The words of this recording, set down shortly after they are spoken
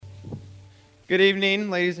Good evening,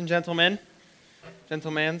 ladies and gentlemen.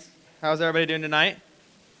 Gentlemans, how's everybody doing tonight?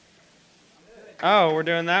 Oh, we're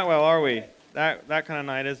doing that well, are we? That kind of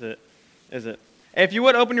night, is it? Is it? If you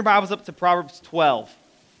would, open your Bibles up to Proverbs 12.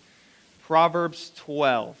 Proverbs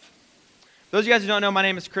 12. Those of you guys who don't know, my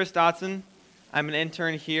name is Chris Dotson. I'm an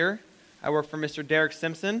intern here. I work for Mr. Derek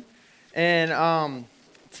Simpson. And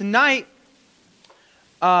tonight,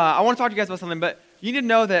 I want to talk to you guys about something, but you need to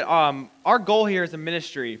know that our goal here as a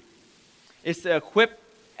ministry is to equip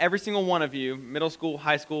every single one of you, middle school,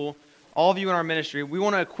 high school, all of you in our ministry. We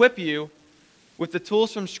want to equip you with the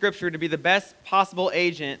tools from Scripture to be the best possible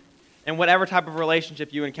agent in whatever type of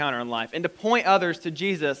relationship you encounter in life, and to point others to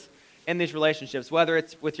Jesus in these relationships, whether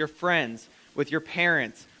it's with your friends, with your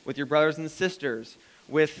parents, with your brothers and sisters,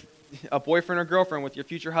 with a boyfriend or girlfriend, with your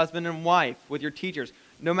future husband and wife, with your teachers.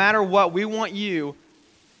 No matter what, we want you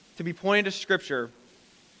to be pointed to Scripture,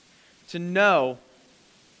 to know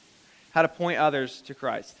how to point others to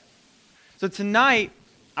Christ. So tonight,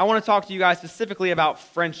 I want to talk to you guys specifically about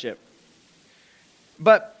friendship.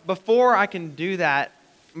 But before I can do that,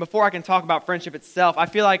 before I can talk about friendship itself, I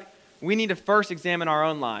feel like we need to first examine our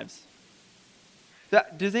own lives.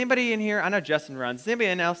 Does anybody in here, I know Justin runs, does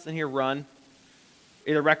anybody else in here run?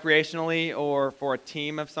 Either recreationally or for a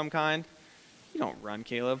team of some kind? You don't run,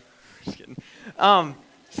 Caleb. Just kidding.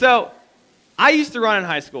 So, I used to run in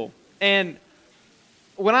high school, and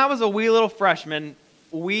when I was a wee little freshman,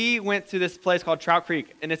 we went to this place called Trout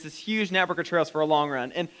Creek, and it's this huge network of trails for a long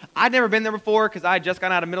run. And I'd never been there before because I had just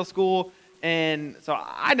gotten out of middle school, and so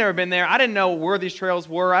I'd never been there. I didn't know where these trails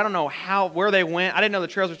were. I don't know where they went. I didn't know the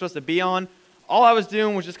trails were supposed to be on. All I was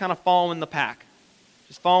doing was just kind of following the pack,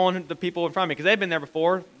 just following the people in front of me because they'd been there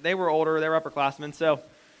before. They were older. They were upperclassmen.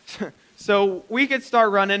 So we could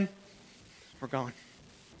start running. We're going.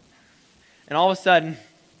 And all of a sudden,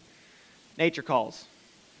 nature calls.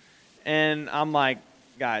 And I'm like,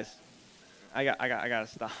 guys, I gotta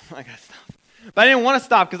stop. I gotta stop. But I didn't want to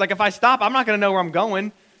stop because, like, if I stop, I'm not going to know where I'm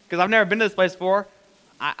going because I've never been to this place before.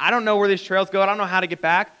 I don't know where these trails go. I don't know how to get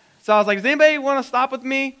back. So I was like, does anybody want to stop with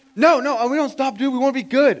me? No, we don't stop, dude. We want to be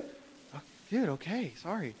good. Dude, okay,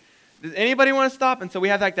 sorry. Does anybody want to stop? And so we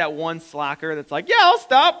have like that one slacker that's like, yeah, I'll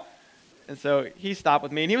stop. And so he stopped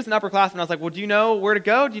with me, and he was an upperclassman. I was like, well, do you know where to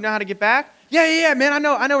go? Do you know how to get back? Yeah, man, I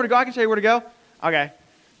know where to go. I can show you where to go. Okay.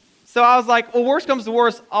 So I was like, well, worst comes to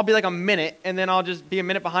worst, I'll be like a minute, and then I'll just be a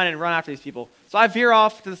minute behind and run after these people. So I veer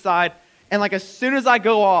off to the side, and like as soon as I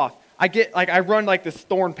go off, I run like this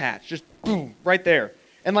thorn patch, just boom, right there.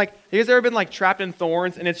 And like, have you guys ever been like trapped in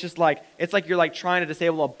thorns, and it's like you're like trying to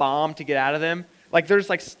disable a bomb to get out of them? Like they're just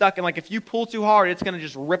like stuck, and like if you pull too hard, it's going to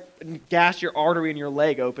just rip and gash your artery in your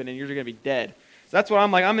leg open, and you're going to be dead. So that's what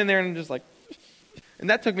I'm like. I'm in there and I'm just like, and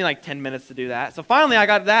that took me like 10 minutes to do that. So finally I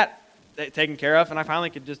got that taken care of, and I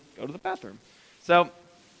finally could just go to the bathroom. So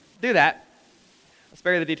do that. I'll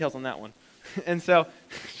spare you the details on that one. And so,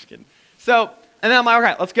 just kidding. So, and then I'm like, all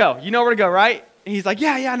right, let's go. You know where to go, right? And he's like,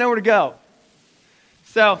 yeah, I know where to go.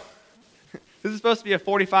 So this is supposed to be a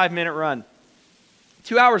 45-minute run.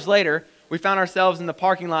 2 hours later, we found ourselves in the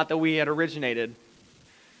parking lot that we had originated.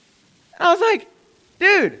 And I was like,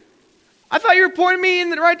 dude, I thought you were pointing me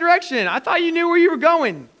in the right direction. I thought you knew where you were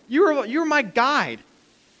going. You were my guide.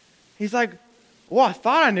 He's like, well, I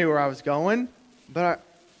thought I knew where I was going, but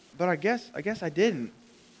I guess I didn't.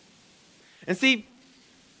 And see,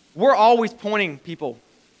 we're always pointing people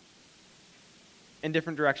in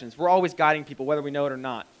different directions. We're always guiding people, whether we know it or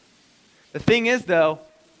not. The thing is, though,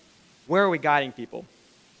 where are we guiding people?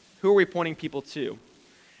 Who are we pointing people to?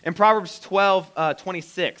 In Proverbs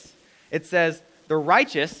 12:26, it says, the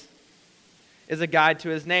righteous is a guide to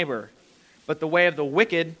his neighbor, but the way of the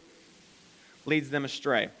wicked leads them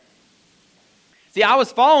astray. See, I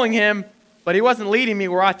was following him, but he wasn't leading me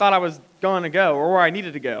where I thought I was going to go or where I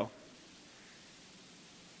needed to go.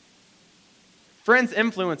 Friends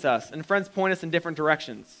influence us, and friends point us in different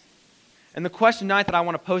directions. And the question tonight that I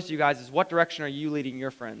want to pose to you guys is, what direction are you leading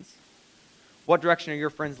your friends? What direction are your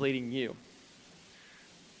friends leading you?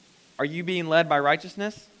 Are you being led by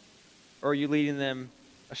righteousness, or are you leading them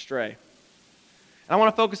astray? And I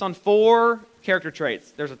want to focus on 4 character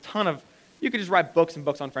traits. There's a ton of, you could just write books and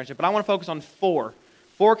books on friendship, but I want to focus on 4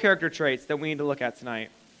 character traits that we need to look at tonight.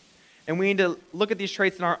 And we need to look at these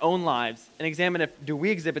traits in our own lives and examine do we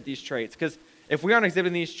exhibit these traits? Because if we aren't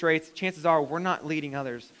exhibiting these traits, chances are we're not leading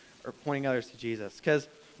others or pointing others to Jesus. Because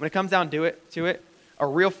when it comes down to it, a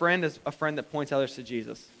real friend is a friend that points others to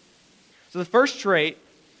Jesus. So the first trait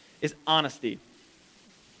is honesty.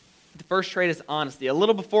 The first trait is honesty. A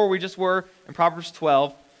little before we just were in Proverbs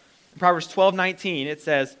 12. In Proverbs 12:19, it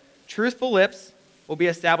says, truthful lips will be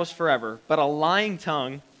established forever, but a lying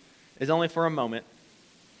tongue is only for a moment.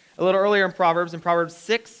 A little earlier in Proverbs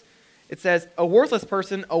 6, it says, a worthless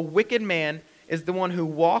person, a wicked man, is the one who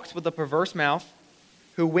walks with a perverse mouth,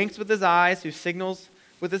 who winks with his eyes, who signals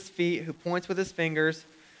with his feet, who points with his fingers,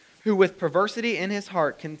 who with perversity in his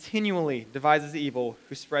heart continually devises evil,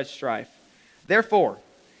 who spreads strife. Therefore,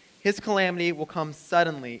 his calamity will come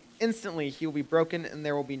suddenly. Instantly, he will be broken, and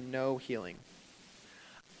there will be no healing.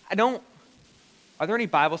 Are there any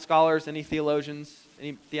Bible scholars, any theologians,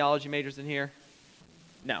 any theology majors in here?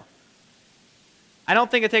 No. I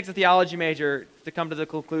don't think it takes a theology major to come to the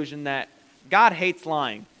conclusion that God hates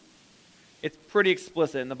lying. It's pretty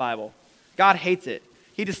explicit in the Bible. God hates it.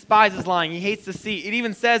 He despises lying. He hates deceit. It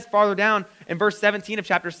even says farther down in verse 17 of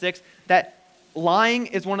chapter 6 that lying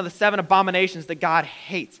is one of the 7 abominations that God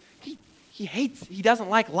hates. He doesn't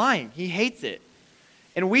like lying. He hates it.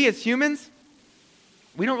 And we as humans,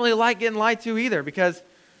 we don't really like getting lied to either because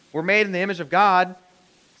we're made in the image of God.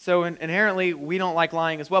 So inherently, we don't like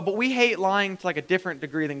lying as well. But we hate lying to like a different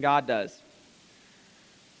degree than God does.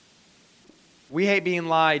 We hate being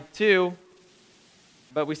lied to,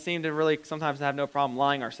 but we seem to really sometimes have no problem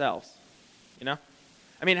lying ourselves. You know?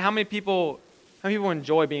 I mean, how many people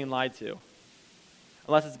enjoy being lied to?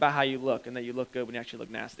 Unless it's about how you look and that you look good when you actually look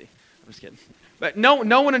nasty. I'm just kidding. But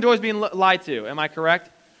no one enjoys being lied to. Am I correct?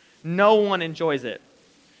 No one enjoys it.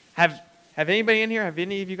 Have anybody in here, have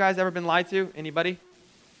any of you guys ever been lied to? Anybody?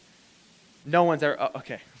 No one's ever,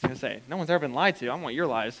 okay, I was going to say, no one's ever been lied to. I want your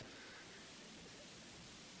lies.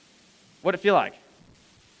 What'd it feel like?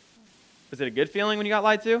 Was it a good feeling when you got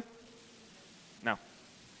lied to? No.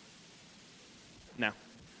 No.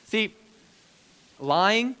 See,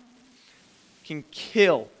 lying can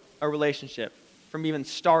kill a relationship from even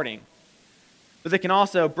starting. But they can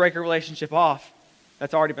also break a relationship off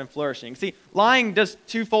that's already been flourishing. See, lying does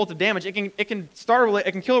 2 folds of damage. It can kill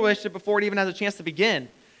a relationship before it even has a chance to begin.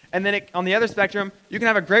 And then on the other spectrum, you can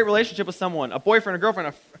have a great relationship with someone, a boyfriend, a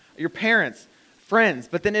girlfriend, your parents, friends,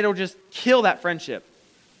 but then it'll just kill that friendship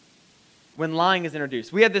when lying is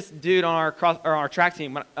introduced. We had this dude on our track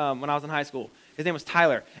team when I was in high school. His name was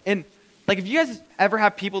Tyler. And like, if you guys ever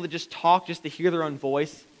have people that just talk just to hear their own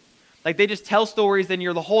voice, like they just tell stories, then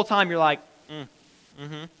the whole time you're like,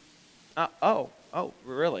 oh,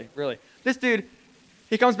 really? This dude,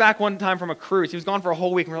 he comes back one time from a cruise. He was gone for a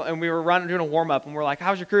whole week, and we were doing a warm-up, and we're like,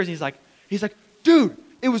 how was your cruise? And he's like, dude,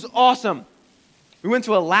 it was awesome. We went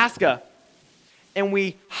to Alaska, and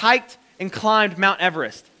we hiked and climbed Mount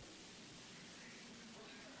Everest.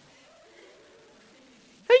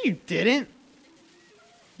 No, you didn't.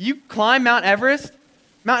 You climbed Mount Everest?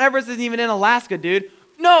 Mount Everest isn't even in Alaska, dude.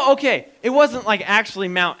 No, okay. It wasn't like actually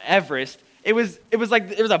Mount Everest. It was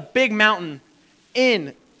a big mountain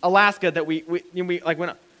in Alaska that we like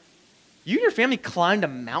went up. You and your family climbed a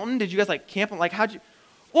mountain? Did you guys like camp? Like how'd you?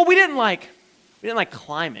 Well, we didn't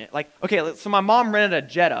climb it. Like, okay, so my mom rented a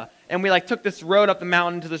Jetta, and we like took this road up the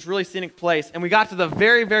mountain to this really scenic place, and we got to the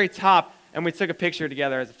very, very top, and we took a picture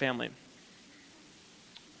together as a family.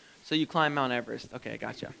 So you climbed Mount Everest. Okay,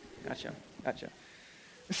 gotcha.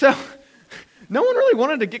 So no one really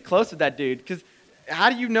wanted to get close to that dude, because how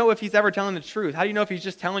do you know if he's ever telling the truth? How do you know if he's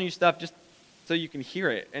just telling you stuff just so you can hear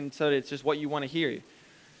it, and so it's just what you want to hear?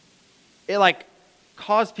 It like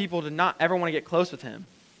caused people to not ever want to get close with him.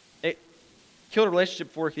 It killed a relationship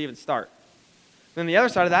before it could even start. Then the other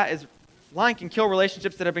side of that is lying can kill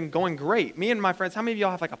relationships that have been going great. Me and my friends, how many of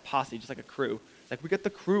y'all have like a posse, just like a crew? It's like, we got the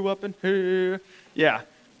crew up in here. Yeah.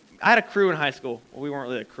 I had a crew in high school. Well, we weren't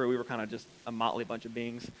really a crew. We were kind of just a motley bunch of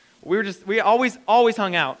beings. We always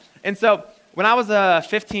hung out. And so when I was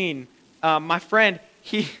 15, my friend,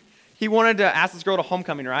 he wanted to ask this girl to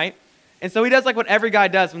homecoming, right? And so he does like what every guy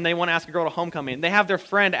does when they want to ask a girl to homecoming. They have their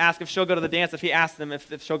friend ask if she'll go to the dance if he asks them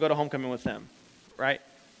if she'll go to homecoming with them, right?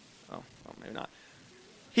 Oh, maybe not.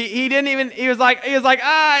 He was like,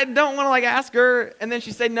 I don't want to like ask her. And then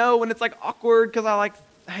she said no, and it's like awkward because I like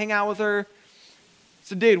hang out with her.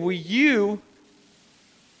 So dude, to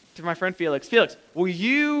my friend Felix, will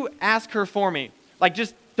you ask her for me? Like,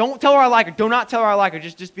 just don't tell her I like her. Do not tell her I like her.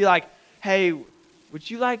 Just be like, hey, would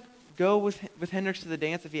you like go with Hendrix to the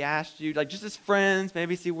dance if he asked you? Like, just as friends,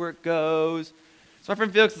 maybe see where it goes. So my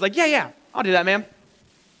friend Felix is like, yeah, I'll do that, man.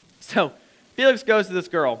 So Felix goes to this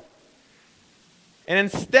girl. And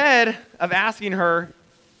instead of asking her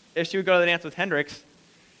if she would go to the dance with Hendrix,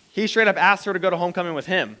 he straight up asked her to go to homecoming with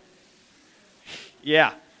him.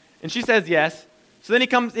 Yeah. And she says yes. So then he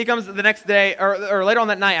comes the next day, or later on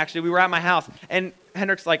that night, actually, we were at my house, and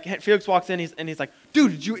Felix walks in, and he's like,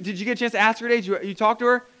 dude, did you get a chance to ask her today? Did you talk to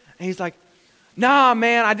her? And he's like, nah,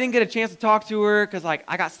 man, I didn't get a chance to talk to her, because like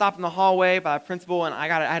I got stopped in the hallway by a principal, and I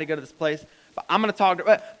had to go to this place. but I'm going to talk to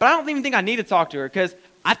her. But I don't even think I need to talk to her because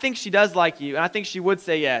I think she does like you, and I think she would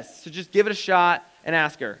say yes. So just give it a shot and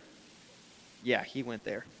ask her. Yeah, he went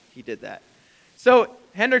there. He did that. So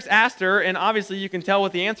Hendricks asked her, and obviously you can tell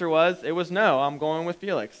what the answer was. It was no, I'm going with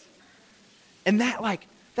Felix. And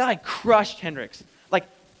that crushed Hendricks. Like,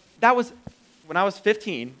 that was when I was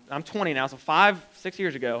 15. I'm 20 now, so 5-6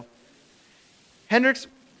 years ago. Hendricks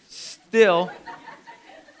still,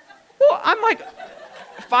 well, I'm like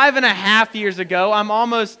 5.5 years ago. I'm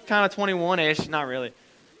almost kind of 21-ish. Not really.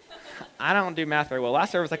 I don't do math very well.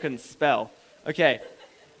 Last service I couldn't spell. Okay.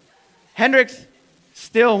 Hendricks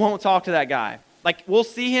still won't talk to that guy. Like, we'll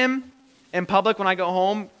see him in public when I go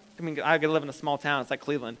home. I mean, I live in a small town. It's like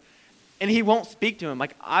Cleveland. And he won't speak to him.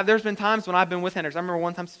 Like, there's been times when I've been with Hendricks. I remember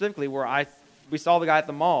one time specifically where we saw the guy at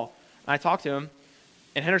the mall, and I talked to him,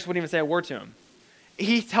 and Hendricks wouldn't even say a word to him.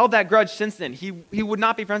 He's held that grudge since then. He would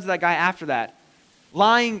not be friends with that guy after that.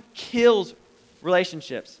 Lying kills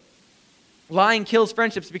relationships. Lying kills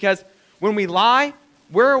friendships because when we lie,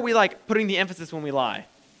 where are we like putting the emphasis when we lie?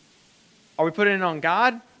 Are we putting it on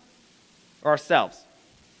God or ourselves?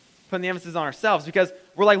 Putting the emphasis on ourselves because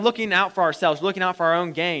we're like looking out for ourselves, looking out for our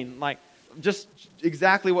own gain, like just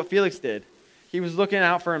exactly what Felix did. He was looking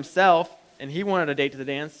out for himself and he wanted a date to the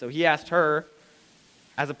dance, so he asked her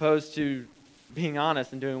as opposed to being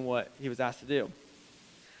honest and doing what he was asked to do.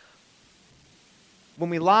 When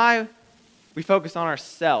we lie, we focus on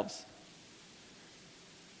ourselves.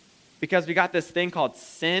 Because we got this thing called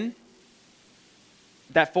sin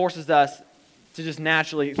that forces us to just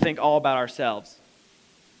naturally think all about ourselves.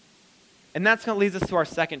 And that's going to lead us to our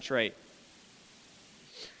second trait.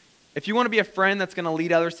 If you want to be a friend that's going to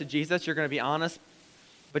lead others to Jesus, you're going to be honest,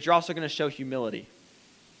 but you're also going to show humility.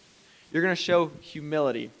 You're going to show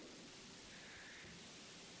humility.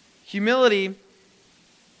 Humility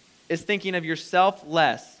is thinking of yourself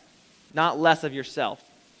less, not less of yourself.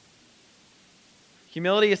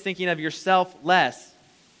 Humility is thinking of yourself less,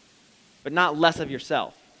 but not less of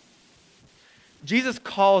yourself. Jesus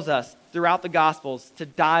calls us throughout the Gospels to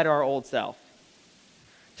die to our old self,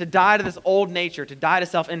 to die to this old nature, to die to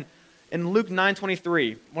self. In Luke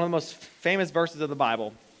 9:23, one of the most famous verses of the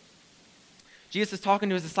Bible, Jesus is talking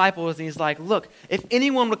to his disciples and he's like, look, if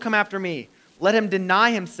anyone would come after me, let him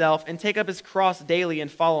deny himself and take up his cross daily and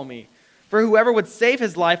follow me. For whoever would save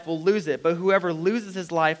his life will lose it, but whoever loses his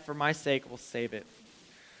life for my sake will save it.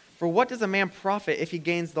 For what does a man profit if he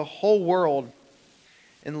gains the whole world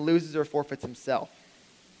and loses or forfeits himself?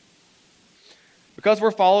 Because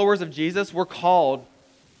we're followers of Jesus, we're called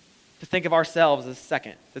to think of ourselves as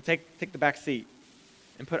second, to take the back seat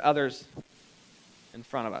and put others in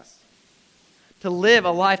front of us. To live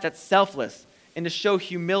a life that's selfless and to show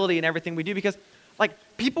humility in everything we do. Because, like,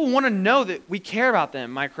 people want to know that we care about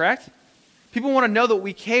them, am I correct? People want to know that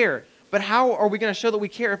we care. But how are we going to show that we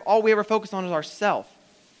care if all we ever focus on is ourselves?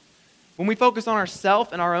 When we focus on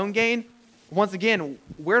ourselves and our own gain, once again,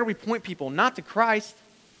 where do we point people? Not to Christ.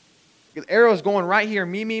 The arrow is going right here,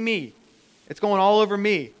 me, me, me. It's going all over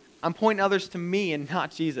me. I'm pointing others to me and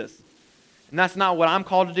not Jesus. And that's not what I'm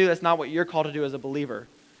called to do. That's not what you're called to do as a believer.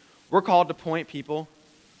 We're called to point people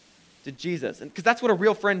to Jesus. Because that's what a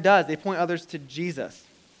real friend does. They point others to Jesus.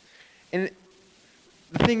 And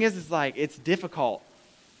the thing is like, it's difficult.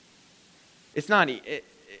 It's not,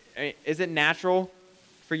 is it natural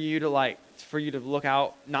for you to look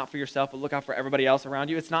out, not for yourself, but look out for everybody else around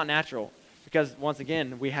you? It's not natural. Because once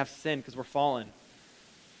again, we have sin because we're fallen.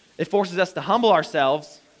 It forces us to humble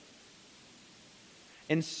ourselves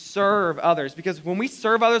and serve others. Because when we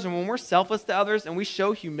serve others and when we're selfless to others and we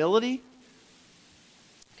show humility,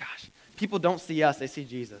 gosh, people don't see us, they see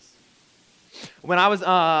Jesus. When I was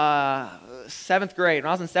in seventh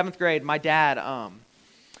grade, my dad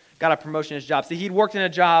got a promotion in his job. See, he'd worked in a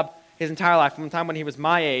job his entire life, from the time when he was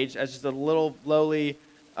my age, as just a little lowly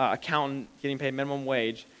accountant getting paid minimum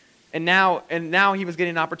wage. And now he was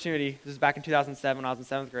getting an opportunity. This was back in 2007 when I was in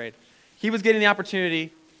 7th grade. He was getting the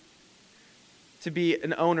opportunity to be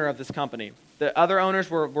an owner of this company. The other owners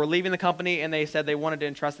were leaving the company, and they said they wanted to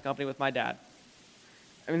entrust the company with my dad.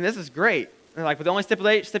 I mean, this is great. They're like, but the only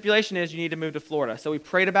stipulation is you need to move to Florida. So we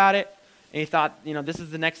prayed about it, and he thought, this is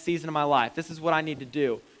the next season of my life. This is what I need to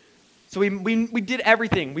do. So we did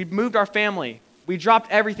everything. We moved our family. We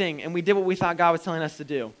dropped everything, and we did what we thought God was telling us to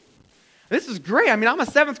do. This is great. I mean, I'm a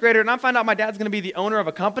 7th grader, and I find out my dad's going to be the owner of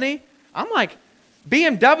a company. I'm like,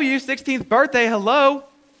 BMW, 16th birthday, hello.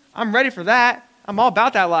 I'm ready for that. I'm all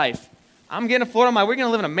about that life. I'm getting to Florida. I'm like, we're going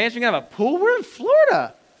to live in a mansion. We're going to have a pool. We're in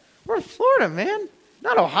Florida. We're in Florida, man.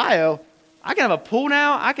 Not Ohio. I can have a pool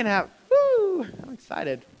now. I'm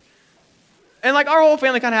excited. And like our whole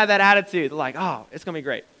family kind of had that attitude. Like, oh, it's going to be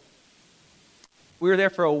great. We were there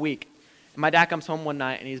for a week. And my dad comes home one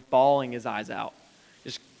night, and he's bawling his eyes out,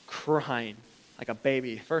 just crying like a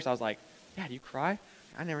baby. At first, I was like, Dad, you cry?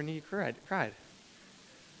 I never knew you cried.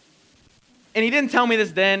 And he didn't tell me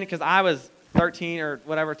this then because I was 13 or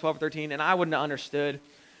whatever, 12 or 13, and I wouldn't have understood.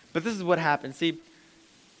 But this is what happened. See,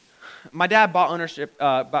 my dad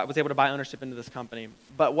was able to buy ownership into this company.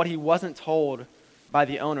 But what he wasn't told by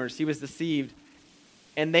the owners, he was deceived,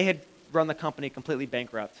 and they had run the company completely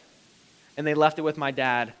bankrupt. And they left it with my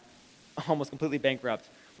dad almost completely bankrupt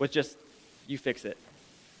with just, you fix it.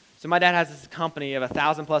 So my dad has this company of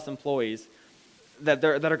 1,000 plus employees that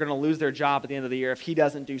are going to lose their job at the end of the year if he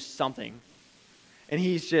doesn't do something. And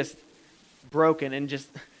he's just broken and just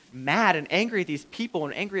mad and angry at these people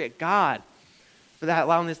and angry at God for that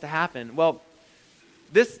allowing this to happen. Well,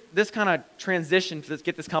 this kind of transition to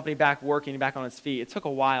get this company back working, back on its feet, it took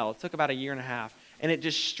a while. It took about a year and a half. And it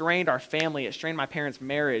just strained our family. It strained my parents'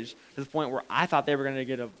 marriage to the point where I thought they were going to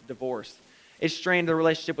get a divorce. It strained the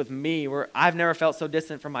relationship with me, where I've never felt so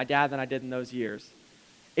distant from my dad than I did in those years.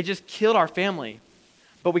 It just killed our family.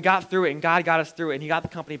 But we got through it, and God got us through it, and he got the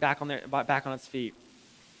company back on its feet.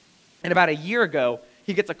 And about a year ago,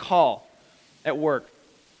 he gets a call at work.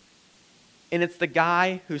 And it's the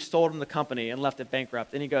guy who sold him the company and left it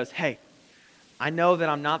bankrupt. And he goes, hey, I know that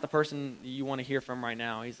I'm not the person you want to hear from right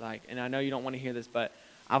now. He's like, and I know you don't want to hear this, but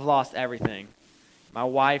I've lost everything. My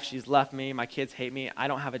wife, she's left me. My kids hate me. I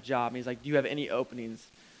don't have a job. And he's like, do you have any openings?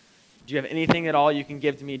 Do you have anything at all you can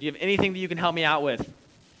give to me? Do you have anything that you can help me out with?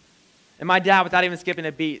 And my dad, without even skipping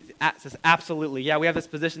a beat, says, absolutely. Yeah, we have this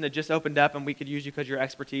position that just opened up, and we could use you because of your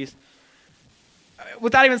expertise.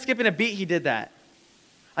 Without even skipping a beat, he did that.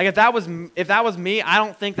 Like, if that was me, I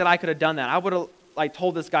don't think that I could have done that. I would have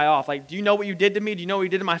told this guy off. Like, do you know what you did to me? Do you know what you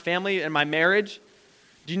did to my family and my marriage?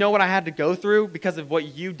 Do you know what I had to go through because of what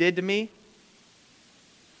you did to me?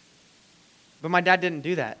 But my dad didn't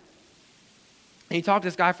do that. And he talked to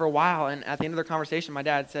this guy for a while, and at the end of their conversation, my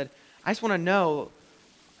dad said, I just want to know,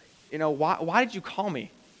 why did you call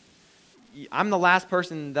me? I'm the last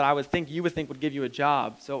person that you would think would give you a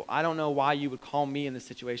job, so I don't know why you would call me in this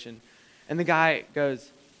situation. And the guy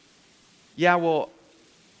goes, yeah, well,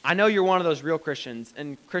 I know you're one of those real Christians,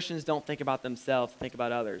 and Christians don't think about themselves, think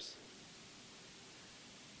about others.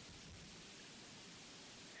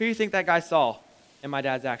 Who do you think that guy saw in my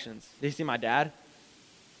dad's actions? Did he see my dad?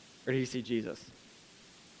 Or did he see Jesus?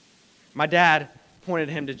 My dad pointed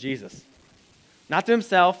him to Jesus. Not to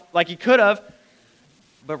himself, like he could have,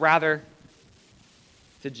 but rather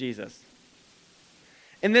to Jesus.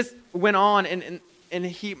 And this went on, and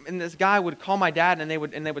this guy would call my dad, and they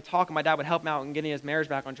would talk, and my dad would help him out in getting his marriage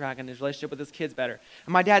back on track and his relationship with his kids better.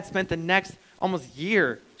 And my dad spent the next almost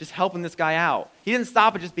year just helping this guy out. He didn't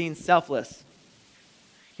stop at just being selfless.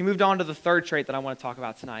 He moved on to the third trait that I want to talk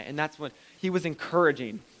about tonight, and that's when he was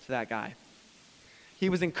encouraging to that guy. He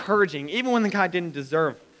was encouraging, even when the guy didn't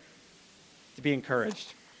deserve to be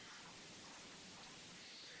encouraged.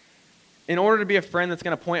 In order to be a friend that's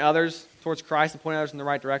going to point others towards Christ and point others in the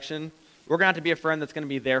right direction, we're going to have to be a friend that's going to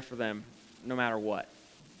be there for them no matter what.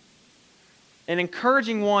 And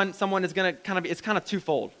encouraging someone is going to it's kind of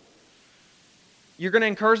twofold. You're going to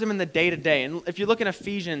encourage them in the day-to-day. And if you look in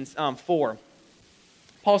Ephesians 4,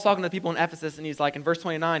 Paul's talking to the people in Ephesus, and he's like, in verse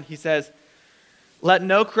 29, he says, let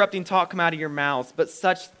no corrupting talk come out of your mouths, but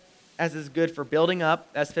such as is good for building up,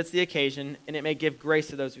 as fits the occasion, and it may give grace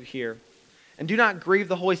to those who hear. And do not grieve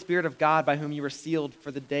the Holy Spirit of God, by whom you were sealed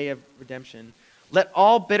for the day of redemption. Let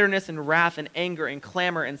all bitterness and wrath and anger and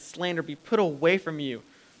clamor and slander be put away from you,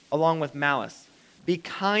 along with malice. Be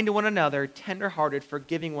kind to one another, tender-hearted,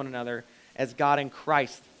 forgiving one another, as God in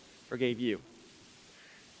Christ forgave you.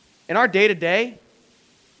 In our day-to-day,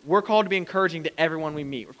 we're called to be encouraging to everyone we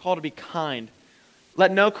meet. We're called to be kind.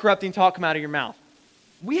 Let no corrupting talk come out of your mouth.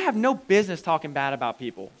 We have no business talking bad about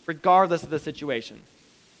people, regardless of the situation.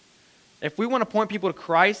 If we want to point people to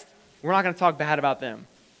Christ, we're not going to talk bad about them.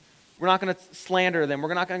 We're not going to slander them.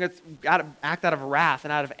 We're not going to act out of wrath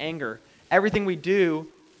and out of anger. Everything we do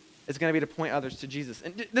is going to be to point others to Jesus.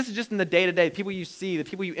 And this is just in the day-to-day, the people you see, the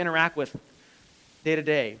people you interact with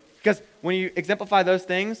day-to-day. Because when you exemplify those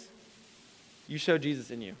things, you show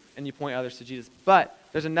Jesus in you, and you point others to Jesus. But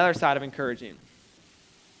there's another side of encouraging.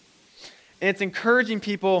 And it's encouraging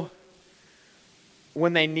people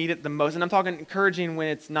when they need it the most. And I'm talking encouraging when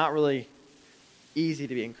it's not really easy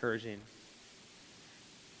to be encouraging.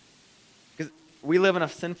 Because we live in a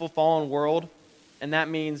sinful, fallen world, and that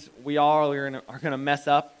means we all are going to mess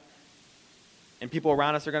up, and people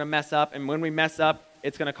around us are going to mess up. And when we mess up,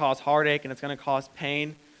 it's going to cause heartache, and it's going to cause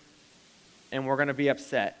pain, and we're going to be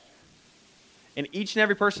upset. And each and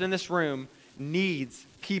every person in this room needs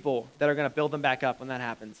people that are going to build them back up when that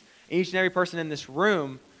happens. And each and every person in this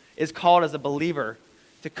room is called as a believer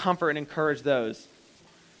to comfort and encourage those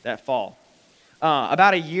that fall.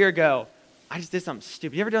 About a year ago, I just did something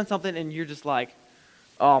stupid. You ever done something and you're just like,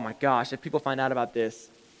 oh my gosh, if people find out about this,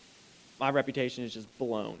 my reputation is just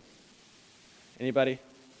blown. Anybody?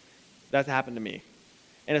 That's happened to me.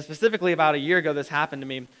 And specifically about a year ago, this happened to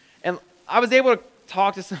me. And I was able to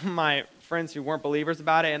talk to some of my friends who weren't believers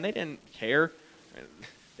about it, and they didn't care.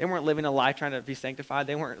 They weren't living a life trying to be sanctified.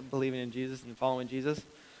 They weren't believing in Jesus and following Jesus.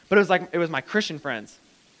 But it was my Christian friends,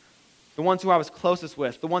 the ones who I was closest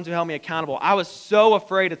with, the ones who held me accountable. I was so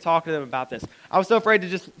afraid to talk to them about this. I was so afraid to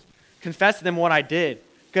just confess to them what I did,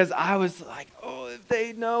 because I was like, oh, if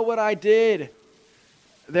they know what I did,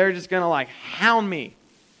 they're just going to like hound me.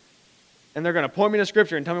 And they're going to point me to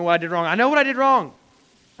Scripture and tell me what I did wrong. I know what I did wrong.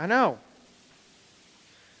 I know.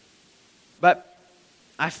 But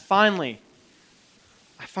I finally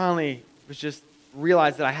was just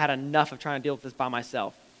realized that I had enough of trying to deal with this by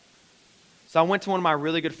myself. So I went to one of my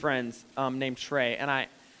really good friends named Trey, and I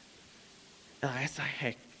said,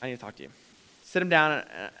 hey, I need to talk to you. Sit him down, and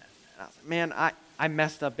I was like, man, I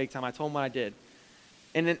messed up big time. I told him what I did.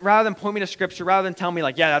 And then rather than point me to Scripture, rather than tell me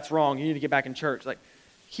like, yeah, that's wrong, you need to get back in church, like,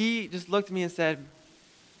 he just looked at me and said,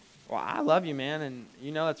 well, I love you, man, and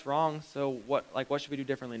you know that's wrong, so what should we do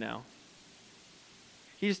differently now?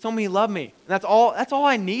 He just told me he loved me. And that's all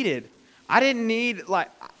I needed. I didn't need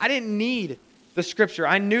the Scripture.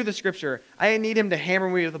 I knew the Scripture. I didn't need him to hammer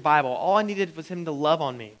me with the Bible. All I needed was him to love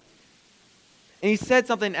on me. And he said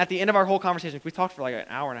something at the end of our whole conversation. We talked for like an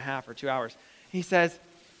hour and a half or 2 hours. He says,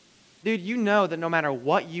 dude, you know that no matter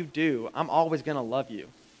what you do, I'm always going to love you.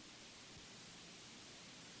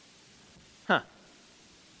 Huh.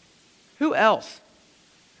 Who else?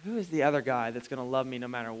 Who is the other guy that's going to love me no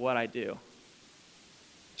matter what I do?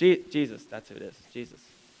 Jesus, that's who it is, Jesus.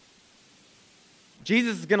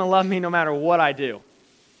 Jesus is going to love me no matter what I do.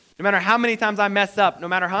 No matter how many times I mess up, no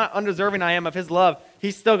matter how undeserving I am of his love,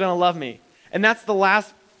 he's still going to love me. And that's the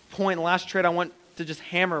last point, the last trait I want to just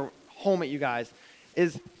hammer home at you guys,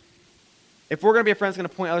 is if we're going to be a friend that's going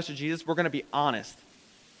to point others to Jesus, we're going to be honest.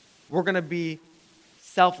 We're going to be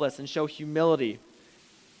selfless and show humility.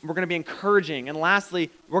 We're going to be encouraging. And lastly,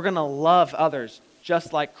 we're going to love others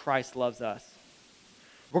just like Christ loves us.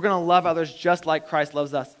 We're going to love others just like Christ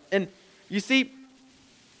loves us. And you see,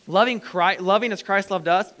 loving as Christ loved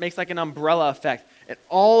us makes like an umbrella effect. And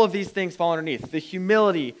all of these things fall underneath. The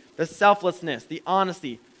humility, the selflessness, the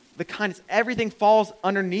honesty, the kindness, everything falls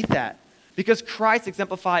underneath that. Because Christ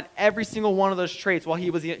exemplified every single one of those traits while he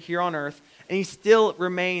was here on earth. And he still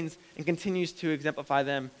remains and continues to exemplify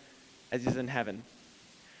them as he's in heaven.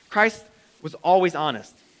 Christ was always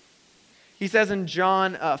honest. He says in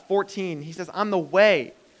John 14, he says, I'm the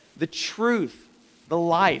way, the truth, the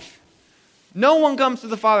life. No one comes to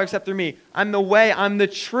the Father except through me. I'm the way, I'm the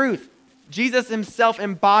truth. Jesus himself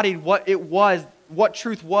embodied what it was, what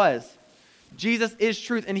truth was. Jesus is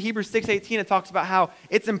truth. In Hebrews 6:18, it talks about how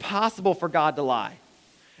it's impossible for God to lie.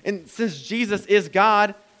 And since Jesus is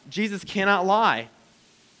God, Jesus cannot lie.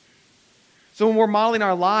 So when we're modeling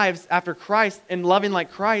our lives after Christ and loving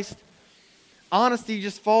like Christ, honesty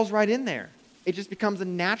just falls right in there. It just becomes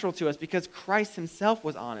natural to us because Christ himself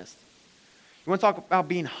was honest. You want to talk about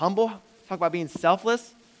being humble? Talk about being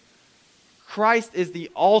selfless? Christ is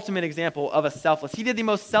the ultimate example of a selfless. He did the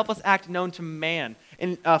most selfless act known to man.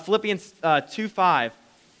 In Philippians 2:5,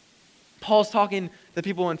 Paul's talking to the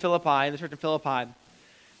people in Philippi, in the church in Philippi,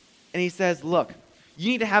 and he says, look,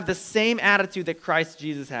 you need to have the same attitude that Christ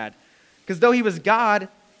Jesus had. Because though he was God,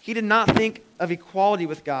 he did not think of equality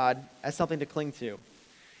with God as something to cling to.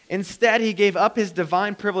 Instead, he gave up his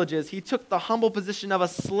divine privileges. He took the humble position of a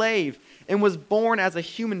slave and was born as a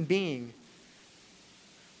human being.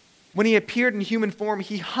 When he appeared in human form,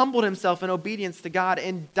 he humbled himself in obedience to God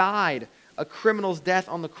and died a criminal's death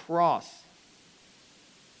on the cross.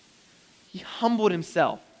 He humbled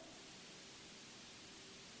himself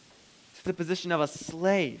to the position of a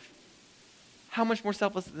slave. How much more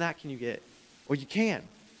selfless than that can you get? Well, you can.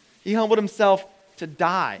 He humbled himself to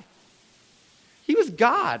die. He was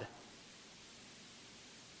God.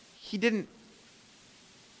 He didn't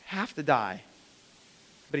have to die,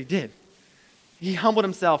 but he did. He humbled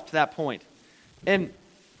himself to that point. And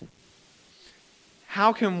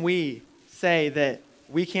how can we say that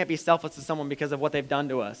we can't be selfless to someone because of what they've done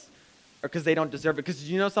to us or because they don't deserve it? Because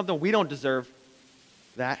you know something? We don't deserve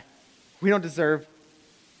that. We don't deserve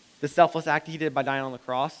the selfless act he did by dying on the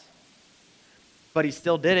cross. But he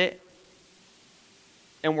still did it.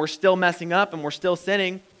 And we're still messing up and we're still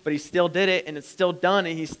sinning. but he still did it, and it's still done,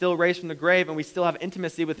 and he's still raised from the grave, and we still have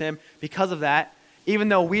intimacy with him because of that, even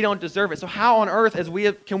though we don't deserve it. So how on earth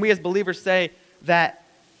can we as believers say that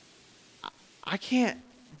I can't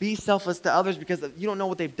be selfless to others because you don't know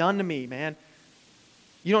what they've done to me, man?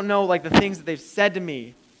 You don't know like the things that they've said to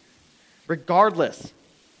me. Regardless,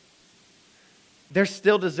 they're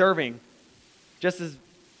still deserving, just as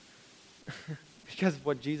because of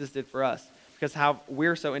what Jesus did for us, because how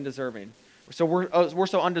we're so undeserving. So we're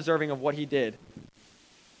so undeserving of what he did.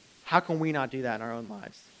 How can we not do that in our own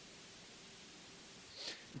lives?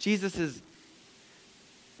 Jesus is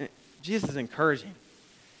encouraging.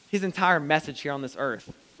 His entire message here on this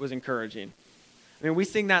earth was encouraging. I mean, we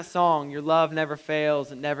sing that song, your love never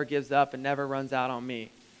fails, it never gives up, it never runs out on me.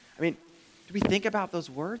 I mean, do we think about those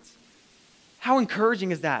words? How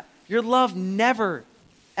encouraging is that? Your love never,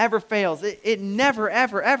 ever fails. It never,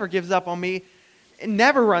 ever, ever gives up on me. It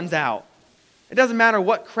never runs out. It doesn't matter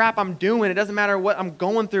what crap I'm doing. It doesn't matter what I'm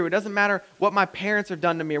going through. It doesn't matter what my parents have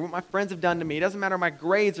done to me or what my friends have done to me. It doesn't matter my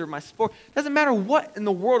grades or my sport. It doesn't matter what in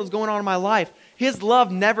the world is going on in my life. His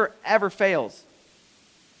love never, ever fails.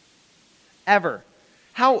 Ever.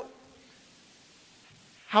 How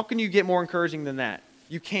can you get more encouraging than that?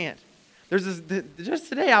 You can't. Just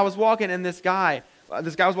today I was walking and this guy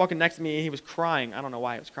was walking next to me and he was crying. I don't know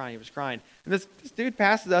why he was crying. He was crying. And this dude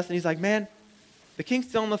passes us and he's like, man, the king's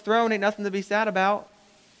still on the throne. Ain't nothing to be sad about.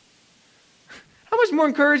 How much more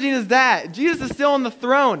encouraging is that? Jesus is still on the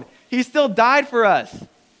throne. He still died for us.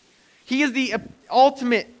 He is the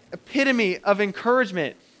ultimate epitome of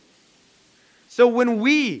encouragement. So when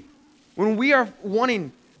we are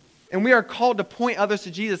wanting and we are called to point others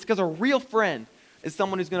to Jesus, because a real friend is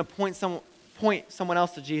someone who's going to point someone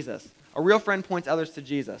else to Jesus. A real friend points others to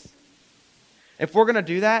Jesus. If we're going to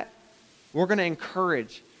do that, we're going to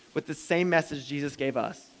encourage with the same message Jesus gave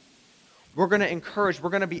us. We're going to encourage, we're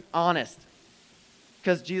going to be honest,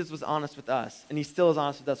 because Jesus was honest with us, and he still is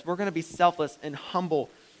honest with us. We're going to be selfless and humble,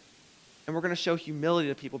 and we're going to show humility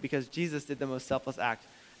to people because Jesus did the most selfless act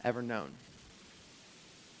ever known.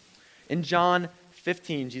 In John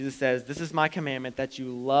 15, Jesus says, "This is my commandment, that you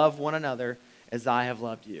love one another as I have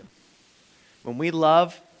loved you." When we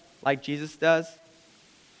love like Jesus does,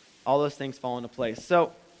 all those things fall into place.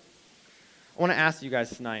 So, I want to ask you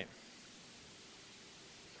guys tonight,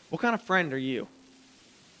 what kind of friend are you?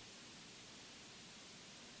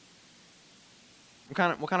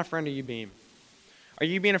 What kind of friend are you being? Are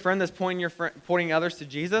you being a friend that's pointing others to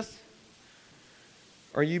Jesus?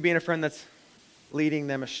 Or are you being a friend that's leading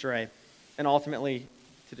them astray and ultimately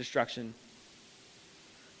to destruction?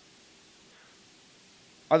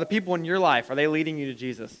 Are the people in your life, are they leading you to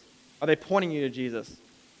Jesus? Are they pointing you to Jesus?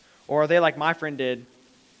 Or are they, like my friend did,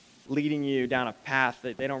 leading you down a path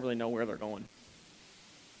that they don't really know where they're going?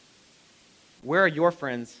 Where are your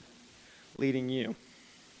friends leading you? What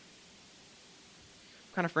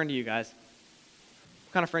kind of friend are you guys?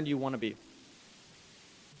 What kind of friend do you want to be?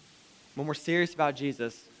 When we're serious about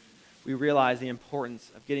Jesus, we realize the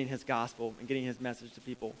importance of getting his gospel and getting his message to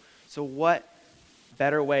people. So what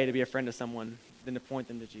better way to be a friend to someone than to point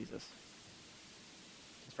them to Jesus?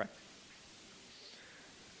 Let's pray.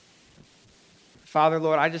 Father,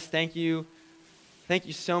 Lord, I just thank you. Thank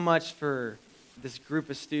you so much for this group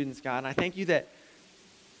of students, God. And I thank you that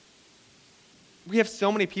we have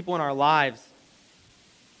so many people in our lives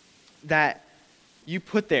that you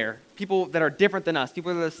put there. People that are different than us.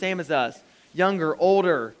 People that are the same as us. Younger,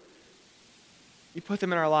 older. You put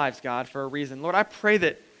them in our lives, God, for a reason. Lord, I pray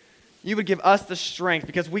that you would give us the strength,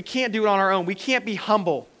 because we can't do it on our own. We can't be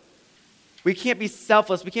humble. We can't be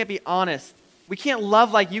selfless. We can't be honest. We can't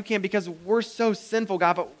love like you can because we're so sinful,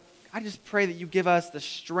 God. But I just pray that you give us the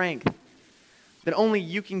strength that only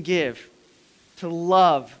you can give to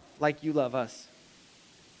love like you love us.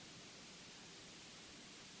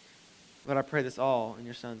 Lord, I pray this all in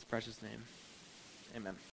your Son's precious name. Amen.